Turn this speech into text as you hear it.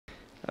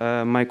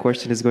My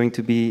question is going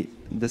to be,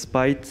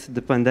 despite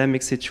the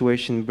pandemic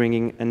situation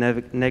bringing a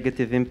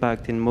negative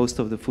impact in most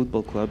of the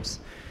football clubs,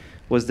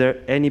 was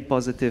there any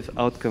positive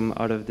outcome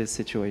out of this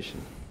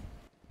situation?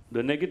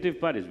 The negative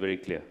part is very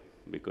clear,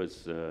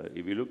 because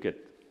if you look at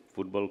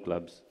football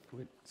clubs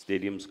with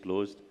stadiums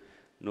closed,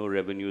 no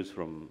revenues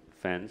from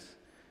fans,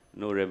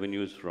 no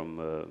revenues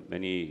from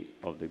many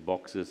of the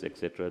boxes,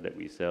 etc., that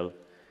we sell.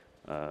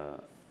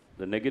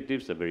 The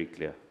negatives are very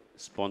clear.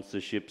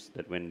 Sponsorships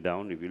that went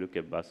down, if you look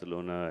at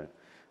Barcelona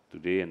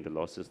today and the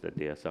losses that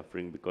they are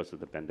suffering because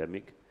of the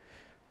pandemic.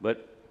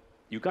 But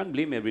you can't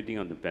blame everything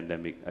on the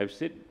pandemic. I've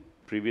said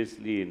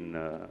previously in,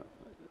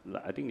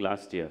 I think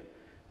last year,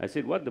 I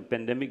said what the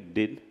pandemic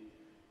did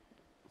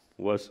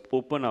was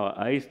open our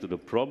eyes to the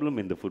problem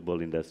in the football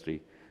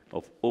industry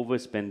of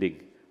overspending,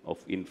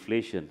 of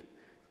inflation.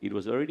 It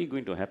was already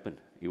going to happen.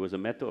 It was a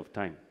matter of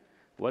time.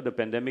 What the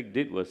pandemic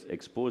did was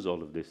expose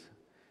all of this.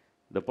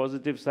 The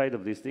positive side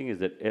of this thing is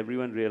that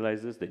everyone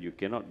realizes that you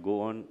cannot go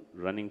on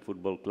running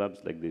football clubs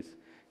like this.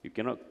 You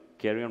cannot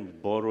carry on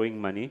borrowing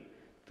money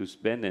to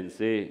spend and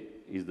say,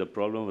 is the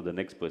problem of the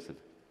next person.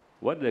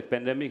 What the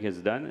pandemic has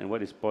done and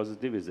what is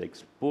positive is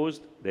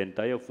exposed the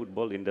entire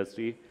football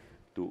industry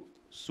to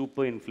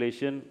super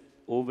inflation,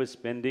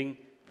 overspending,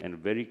 and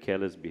very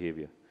careless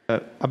behavior.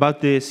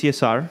 About the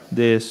CSR,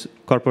 the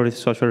corporate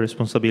social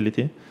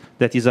responsibility,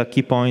 that is a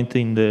key point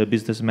in the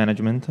business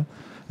management.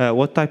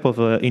 What type of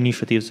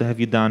initiatives have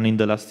you done in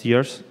the last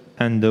years,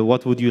 and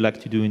what would you like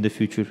to do in the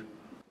future?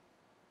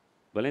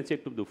 Valencia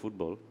Club de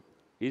Football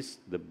is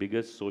the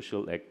biggest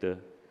social actor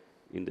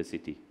in the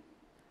city,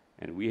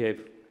 and we have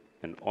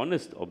an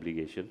honest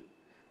obligation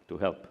to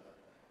help.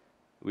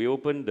 We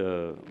opened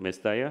the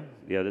Mestalla,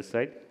 the other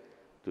side,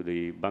 to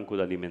the Banco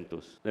de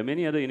Alimentos. There are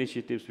many other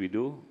initiatives we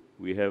do.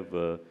 We have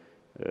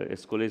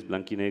Escoles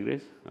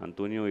Blanquinegres.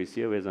 Antonio is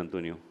here. Where's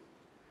Antonio?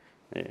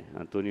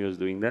 Antonio is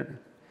doing that.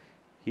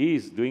 He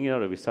is doing it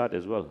out of his heart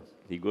as well.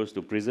 He goes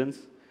to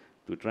prisons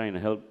to try and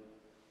help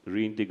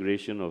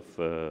reintegration of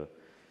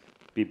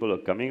people who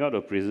are coming out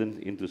of prison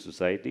into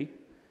society.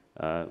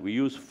 We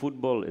use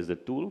football as a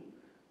tool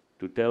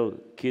to tell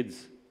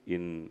kids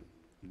in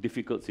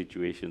difficult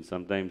situations.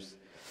 Sometimes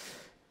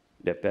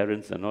their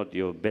parents are not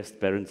your best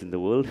parents in the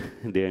world.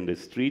 They're in the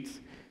streets.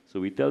 So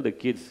we tell the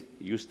kids,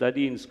 you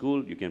study in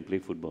school, you can play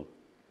football.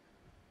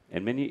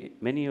 And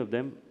many of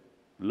them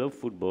love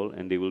football,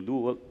 and they will do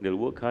work, they'll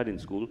work hard in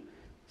school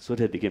so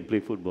that they can play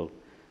football.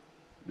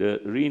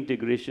 The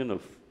reintegration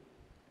of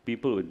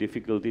people with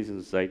difficulties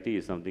in society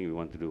is something we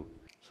want to do.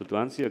 So to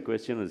answer your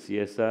question on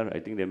CSR, I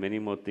think there are many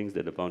more things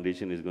that the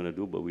foundation is going to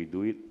do, but we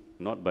do it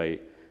not by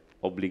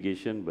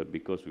obligation, but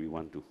because we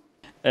want to.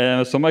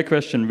 So my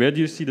question, where do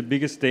you see the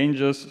biggest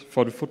dangers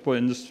for the football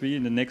industry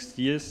in the next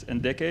years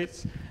and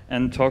decades?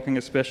 And talking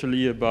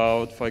especially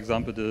about, for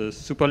example, the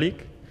Super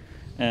League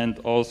and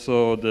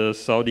also the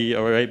Saudi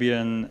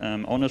Arabian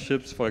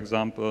ownerships, for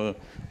example,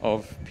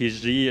 of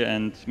PSG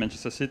and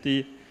Manchester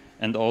City,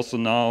 and also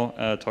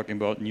now talking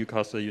about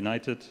Newcastle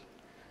United.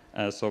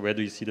 So where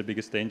do you see the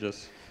biggest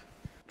dangers?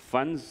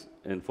 Funds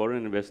and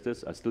foreign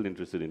investors are still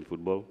interested in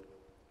football.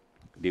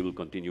 They will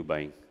continue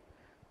buying.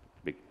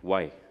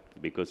 Why?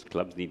 Because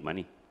clubs need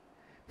money.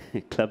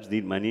 Clubs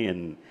need money,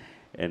 and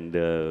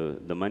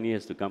the money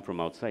has to come from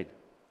outside.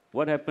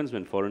 What happens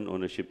when foreign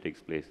ownership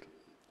takes place?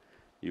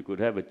 You could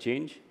have a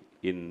change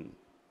in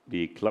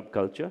the club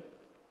culture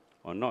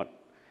or not.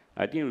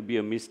 I think it would be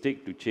a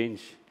mistake to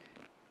change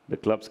the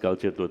club's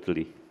culture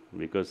totally,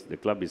 because this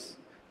club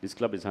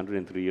is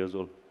 103 years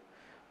old.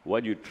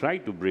 What you try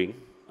to bring,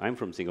 I'm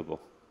from Singapore,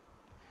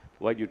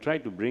 what you try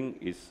to bring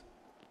is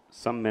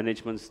some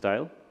management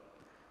style.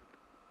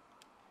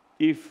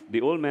 If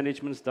the old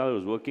management style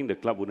was working, the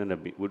club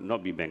would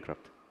not be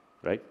bankrupt,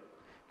 right?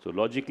 So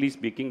logically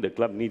speaking, the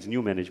club needs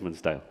new management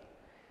style.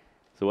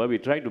 So what we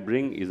try to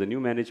bring is a new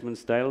management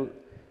style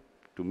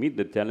to meet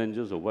the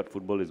challenges of what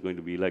football is going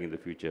to be like in the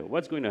future.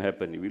 What's going to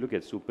happen? If we look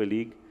at Super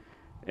League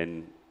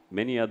and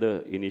many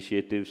other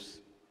initiatives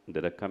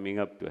that are coming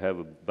up to have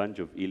a bunch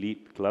of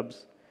elite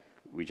clubs,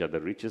 which are the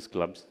richest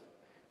clubs,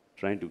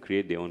 trying to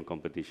create their own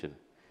competition.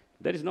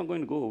 That is not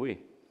going to go away.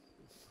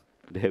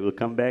 They will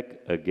come back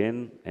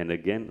again and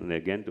again and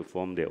again to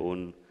form their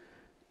own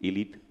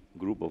elite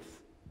group of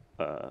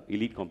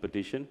elite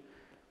competition.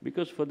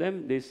 Because for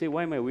them, they say,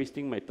 why am I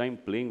wasting my time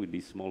playing with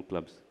these small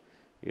clubs?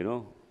 You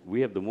know,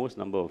 we have the most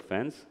number of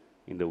fans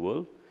in the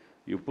world.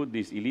 You put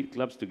these elite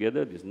clubs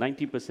together, there's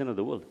 90% of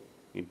the world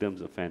in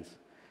terms of fans.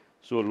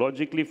 So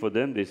logically for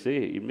them, they say,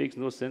 it makes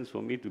no sense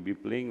for me to be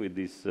playing with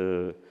these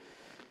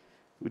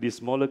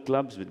smaller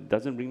clubs. It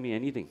doesn't bring me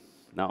anything.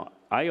 Now,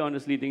 I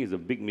honestly think it's a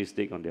big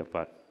mistake on their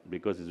part,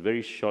 because it's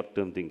very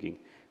short-term thinking.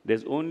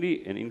 There's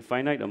only an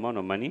infinite amount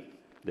of money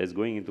that's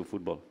going into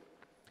football.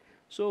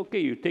 So, okay,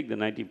 you take the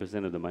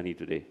 90% of the money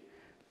today.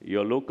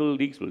 Your local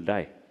leagues will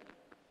die.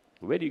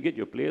 Where do you get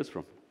your players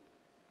from?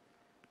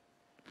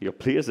 Your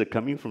players are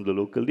coming from the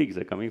local leagues,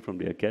 they're coming from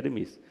the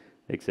academies,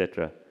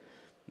 etc.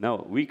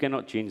 Now, we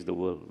cannot change the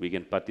world. We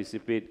can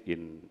participate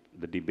in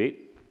the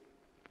debate.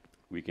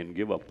 We can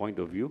give our point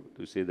of view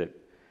to say that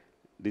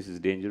this is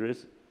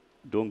dangerous,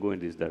 don't go in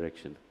this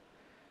direction.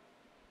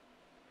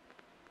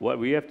 What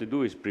we have to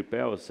do is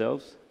prepare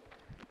ourselves.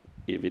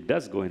 If it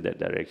does go in that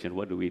direction,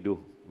 what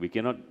do? We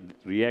cannot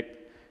react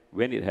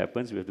when it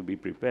happens. We have to be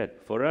prepared.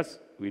 For us,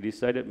 we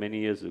decided many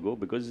years ago,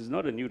 because it's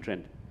not a new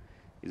trend.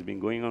 It's been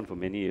going on for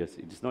many years.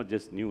 It's not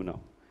just new now,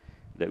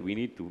 that we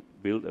need to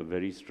build a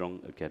very strong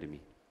academy.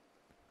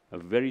 A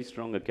very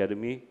strong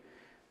academy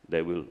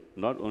that will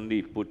not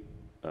only put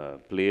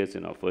players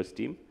in our first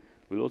team,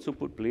 we'll also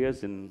put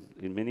players in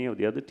many of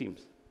the other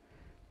teams.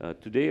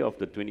 Today, of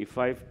the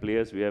 25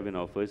 players we have in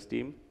our first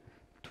team,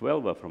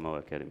 12 are from our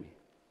academy.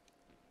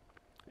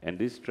 And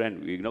this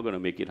trend, we're not going to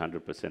make it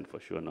 100%, for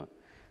sure not.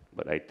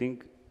 But I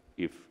think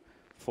if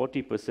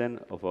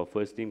 40% of our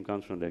first team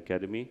comes from the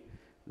academy,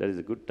 that is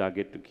a good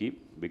target to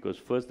keep, because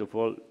first of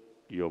all,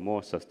 you're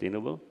more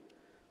sustainable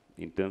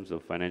in terms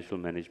of financial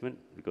management,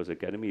 because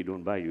academy you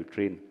don't buy, you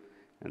train,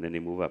 and then they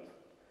move up.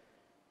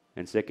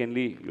 And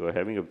secondly, you're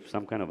having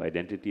some kind of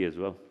identity as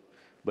well.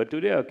 But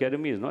today, our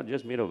academy is not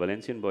just made of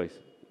Valencian boys.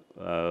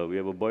 We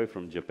have a boy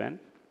from Japan,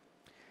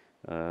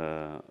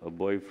 a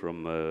boy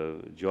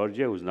from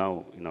Georgia, who's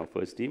now in our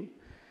first team,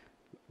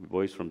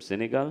 boys from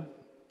Senegal,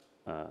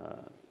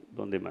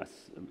 donde más?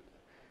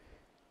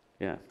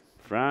 Yeah,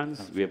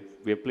 France. We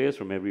have players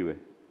from everywhere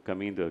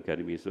coming into the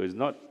academy. So it's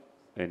not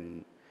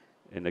an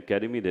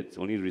academy that's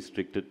only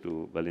restricted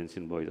to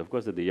Valencian boys. Of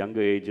course, at the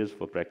younger ages,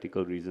 for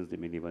practical reasons, they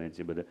may need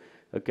Valencian, but the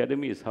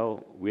academy is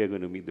how we are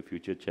going to meet the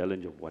future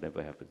challenge of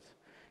whatever happens.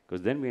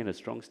 Because then we're in a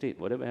strong state.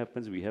 Whatever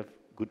happens, we have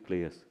good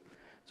players.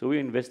 So we're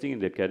investing in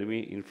the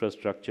academy,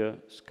 infrastructure,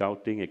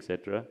 scouting,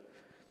 etc.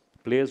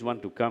 Players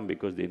want to come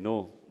because they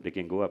know they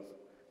can go up.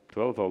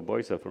 12 of our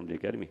boys are from the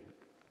academy.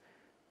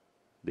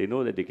 They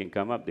know that they can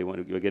come up.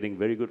 We're getting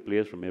very good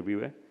players from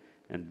everywhere.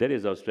 And that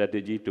is our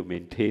strategy to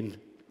maintain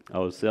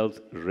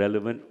ourselves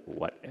relevant,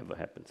 whatever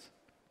happens.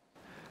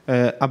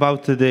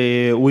 About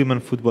the women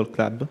football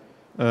club,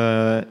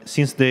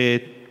 since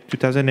the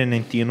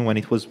 2019, when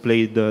it was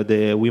played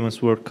the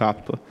Women's World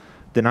Cup,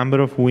 the number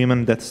of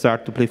women that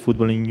start to play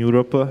football in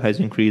Europe has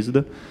increased,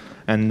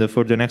 and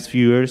for the next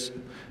few years,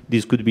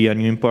 this could be a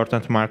new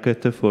important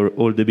market for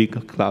all the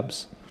big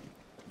clubs.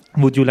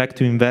 Would you like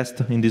to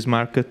invest in this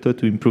market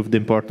to improve the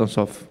importance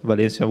of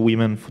Valencia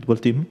women football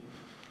team?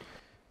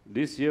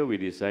 This year we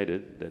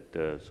decided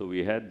that, so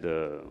we had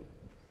the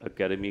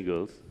academy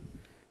girls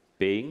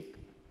paying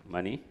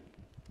money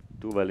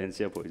to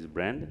Valencia for its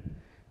brand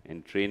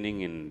and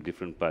training in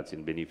different parts,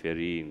 in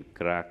Beniferi, in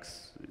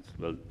Cracks,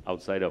 well,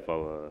 outside of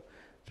our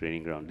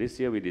training ground. This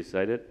year we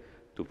decided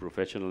to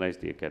professionalize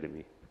the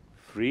academy.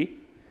 Free,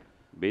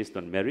 based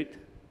on merit,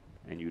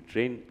 and you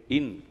train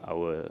in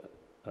our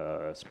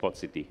sports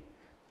city,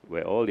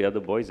 where all the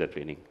other boys are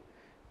training.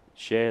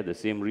 Share the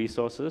same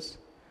resources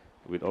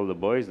with all the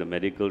boys, the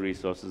medical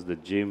resources, the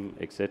gym,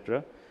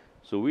 etc.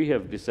 So we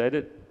have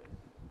decided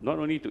not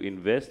only to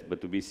invest,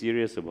 but to be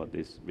serious about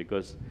this,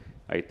 because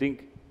I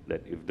think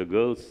that if the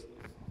girls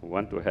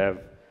want to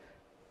have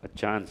a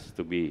chance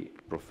to be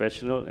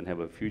professional and have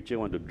a future,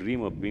 want to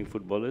dream of being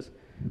footballers,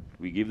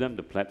 we give them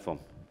the platform.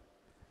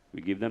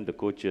 We give them the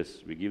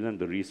coaches. We give them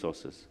the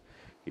resources.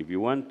 If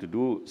you want to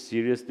do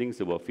serious things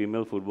about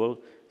female football,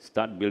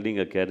 start building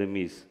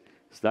academies.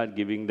 Start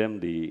giving them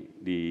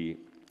the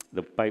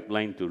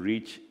pipeline to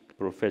reach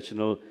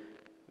professional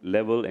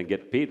level and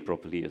get paid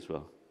properly as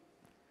well.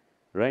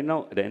 Right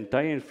now, the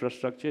entire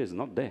infrastructure is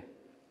not there.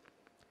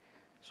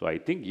 So I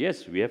think,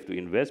 yes, we have to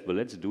invest, but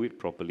let's do it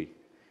properly.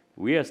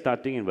 We are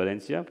starting in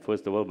Valencia,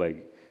 first of all, by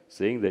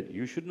saying that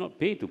you should not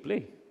pay to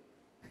play.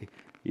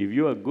 If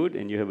you are good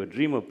and you have a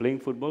dream of playing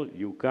football,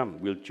 you come.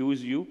 We'll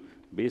choose you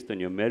based on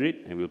your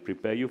merit and we'll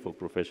prepare you for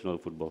professional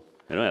football.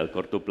 You know, el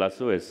corto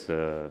plazo es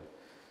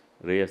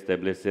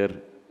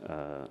reestablecer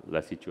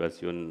la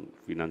situación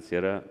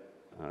financiera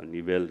a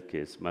nivel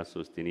que es más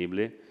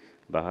sostenible,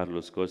 bajar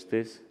los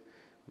costes.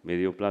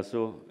 Medio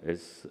plazo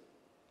es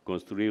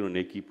construir un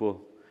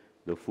equipo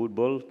de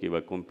fútbol que va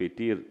a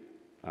competir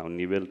a un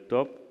nivel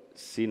top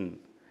sin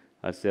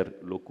hacer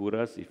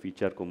locuras y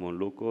fichar como un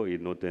loco y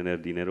no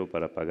tener dinero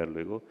para pagar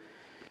luego.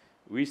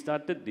 We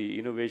started the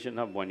Innovation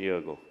Hub 1 year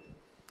ago.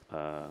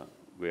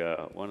 We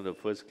are one of the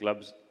first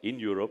clubs in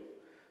Europe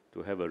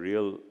to have a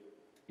real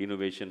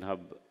Innovation Hub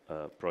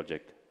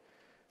project.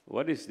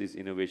 What is this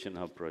Innovation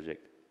Hub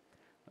project?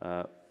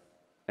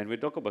 And we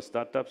talk about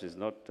startups, it's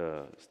not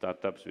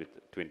startups with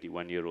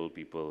 21-year-old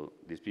people.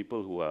 These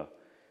people who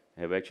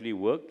have actually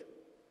worked,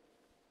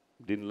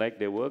 didn't like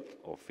their work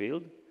or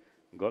failed,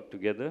 got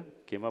together,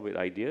 came up with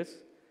ideas,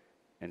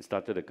 and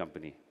started a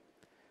company.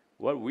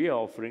 What we are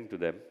offering to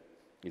them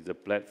is a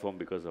platform,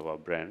 because of our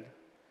brand,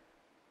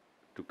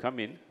 to come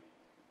in,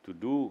 to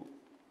do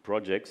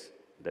projects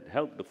that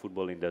help the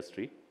football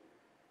industry,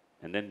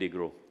 and then they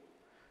grow.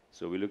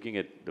 So we're looking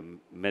at the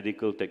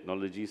medical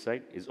technology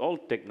side. It's all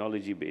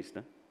technology-based.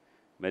 Huh?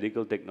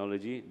 Medical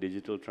technology,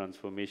 digital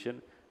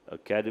transformation,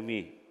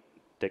 academy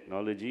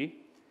technology.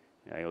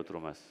 Hay otro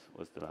más.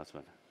 What's the last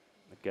one?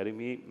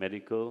 Academy,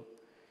 medical,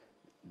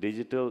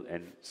 digital,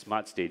 and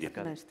smart stadium.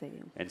 Smart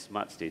stadium. And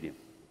smart stadium.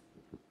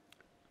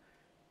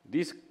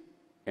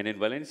 And in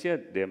Valencia,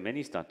 there are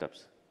many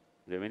startups.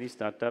 There are many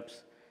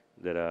startups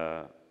that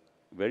are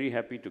very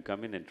happy to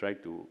come in and try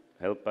to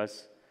help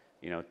us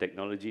in our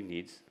technology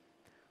needs.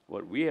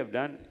 What we have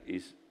done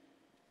is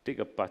take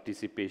a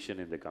participation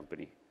in the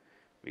company.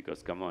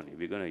 Because come on, if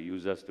you're going to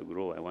use us to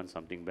grow, I want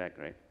something back,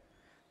 right?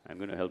 I'm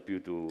going to help you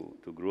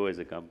to grow as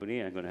a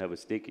company. I'm going to have a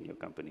stake in your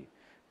company.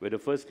 We're the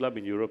first club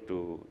in Europe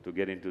to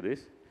get into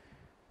this.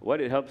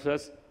 What it helps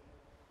us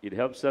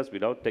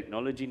with our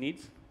technology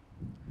needs,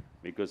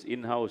 because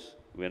in-house,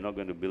 we're not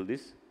going to build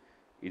this.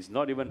 It's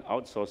not even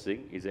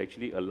outsourcing. It's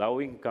actually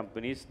allowing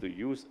companies to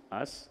use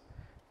us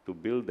to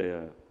build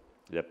their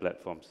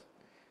platforms.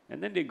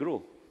 And then they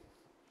grow,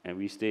 and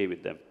we stay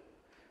with them.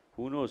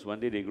 Who knows, one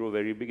day they grow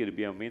very big, it'll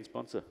be our main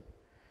sponsor.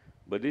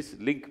 But this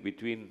link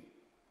between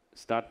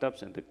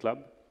startups and the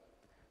club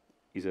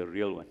is a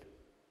real one.